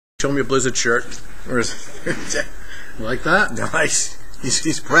Show me a Blizzard shirt. Or is Like that? Nice.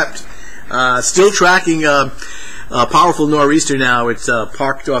 He's prepped. Still tracking a powerful nor'easter now. It's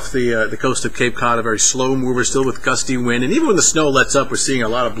parked off the coast of Cape Cod, a very slow mover, still with gusty wind. And even when the snow lets up, we're seeing a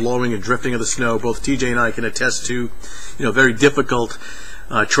lot of blowing and drifting of the snow. Both TJ and I can attest to, very difficult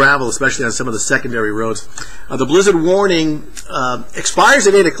travel, especially on some of the secondary roads. The blizzard warning expires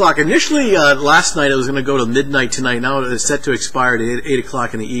at 8 o'clock. Initially, last night it was going to go to midnight tonight. Now it's set to expire at 8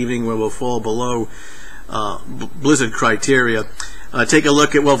 o'clock in the evening, where we'll fall below blizzard criteria. Take a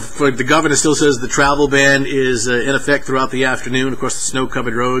look at, for the governor still says the travel ban is in effect throughout the afternoon. Of course, the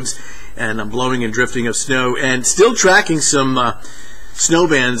snow-covered roads and blowing and drifting of snow, and still tracking some snow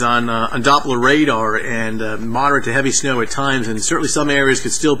bands on Doppler radar, and moderate to heavy snow at times, and certainly some areas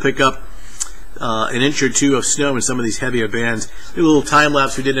could still pick up an inch or two of snow in some of these heavier bands. A little time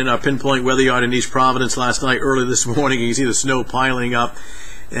lapse we did in our Pinpoint weather yard in East Providence last night, early this morning. You can see the snow piling up,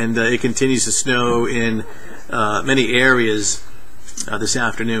 and it continues to snow in many areas this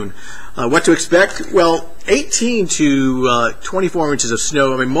afternoon. What to expect? Well, 18 to 24 inches of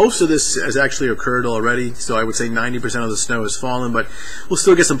snow. I mean, most of this has actually occurred already, so I would say 90% of the snow has fallen, but we'll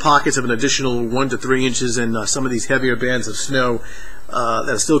still get some pockets of an additional 1 to 3 inches in some of these heavier bands of snow that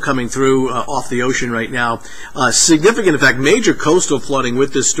are still coming through off the ocean right now. Significant, in fact, major coastal flooding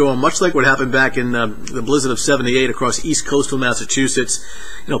with this storm, much like what happened back in the blizzard of '78 across east coastal Massachusetts.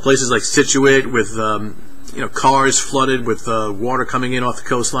 Places like Scituate with cars flooded with water coming in off the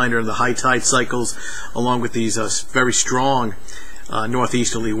coastline during the high tide cycles, along with these very strong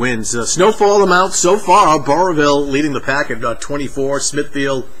northeasterly winds. Snowfall amounts so far: Burrillville leading the pack at 24,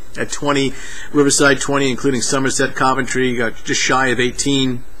 Smithfield at 20, Riverside 20, including Somerset, Coventry just shy of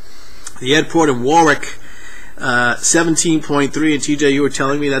 18. The Edport and Warwick 17.3, and TJ, you were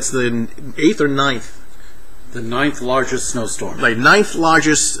telling me that's the 8th or 9th? The 9th largest snowstorm. Like 9th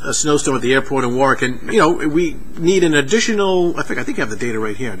largest snowstorm at the airport in Warwick, and we need an additional. I think I have the data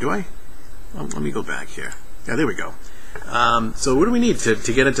right here. Do I? Let me go back here. Yeah, there we go. So what do we need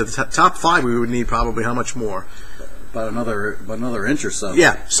to get into the top 5? We would need probably how much more? About another inch or so.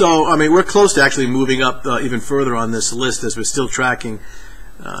 Yeah. So I mean, we're close to actually moving up even further on this list as we're still tracking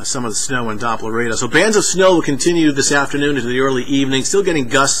some of the snow on Doppler radar. So bands of snow will continue this afternoon into the early evening, still getting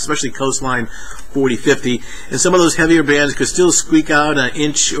gusts, especially coastline 40, 50. And some of those heavier bands could still squeak out an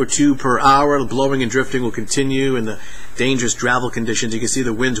inch or two per hour. The blowing and drifting will continue, and the dangerous travel conditions. You can see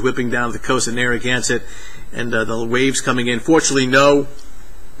the winds whipping down the coast at Narragansett, and the waves coming in. Fortunately, no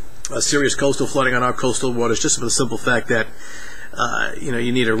serious coastal flooding on our coastal waters, just for the simple fact that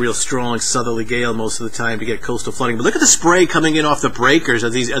you need a real strong southerly gale most of the time to get coastal flooding. But look at the spray coming in off the breakers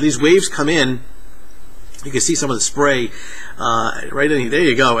as these waves come in. You can see some of the spray right in. There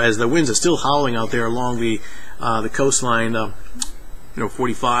you go. As the winds are still howling out there along the coastline,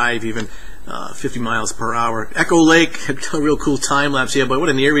 45, even 50 miles per hour. Echo Lake, a real cool time lapse here, but what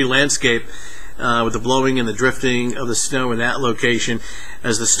an eerie landscape. With the blowing and the drifting of the snow in that location,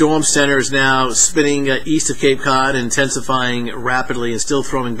 as the storm center is now spinning east of Cape Cod, intensifying rapidly and still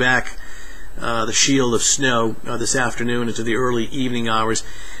throwing back the shield of snow this afternoon into the early evening hours.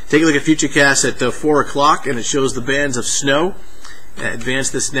 Take a look at Futurecast at 4 o'clock, and it shows the bands of snow. Advance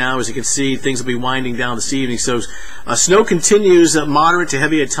this now. As you can see, things will be winding down this evening. So snow continues moderate to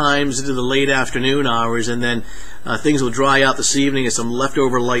heavy at times into the late afternoon hours, and then things will dry out this evening as some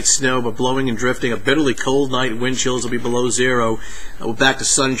leftover light snow, but blowing and drifting. A bitterly cold night. Wind chills will be below 0. We're back to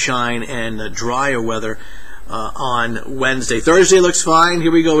sunshine and drier weather on Wednesday. Thursday looks fine.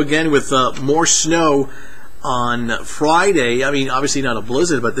 Here we go again with more snow on Friday. I mean, obviously not a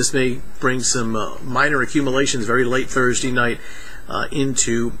blizzard, but this may bring some minor accumulations very late Thursday night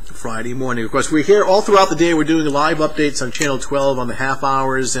into Friday morning. Of course, we're here all throughout the day. We're doing live updates on Channel 12 on the half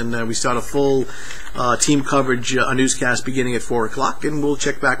hours, and we start a full team coverage, a newscast beginning at 4 o'clock, and we'll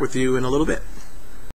check back with you in a little bit.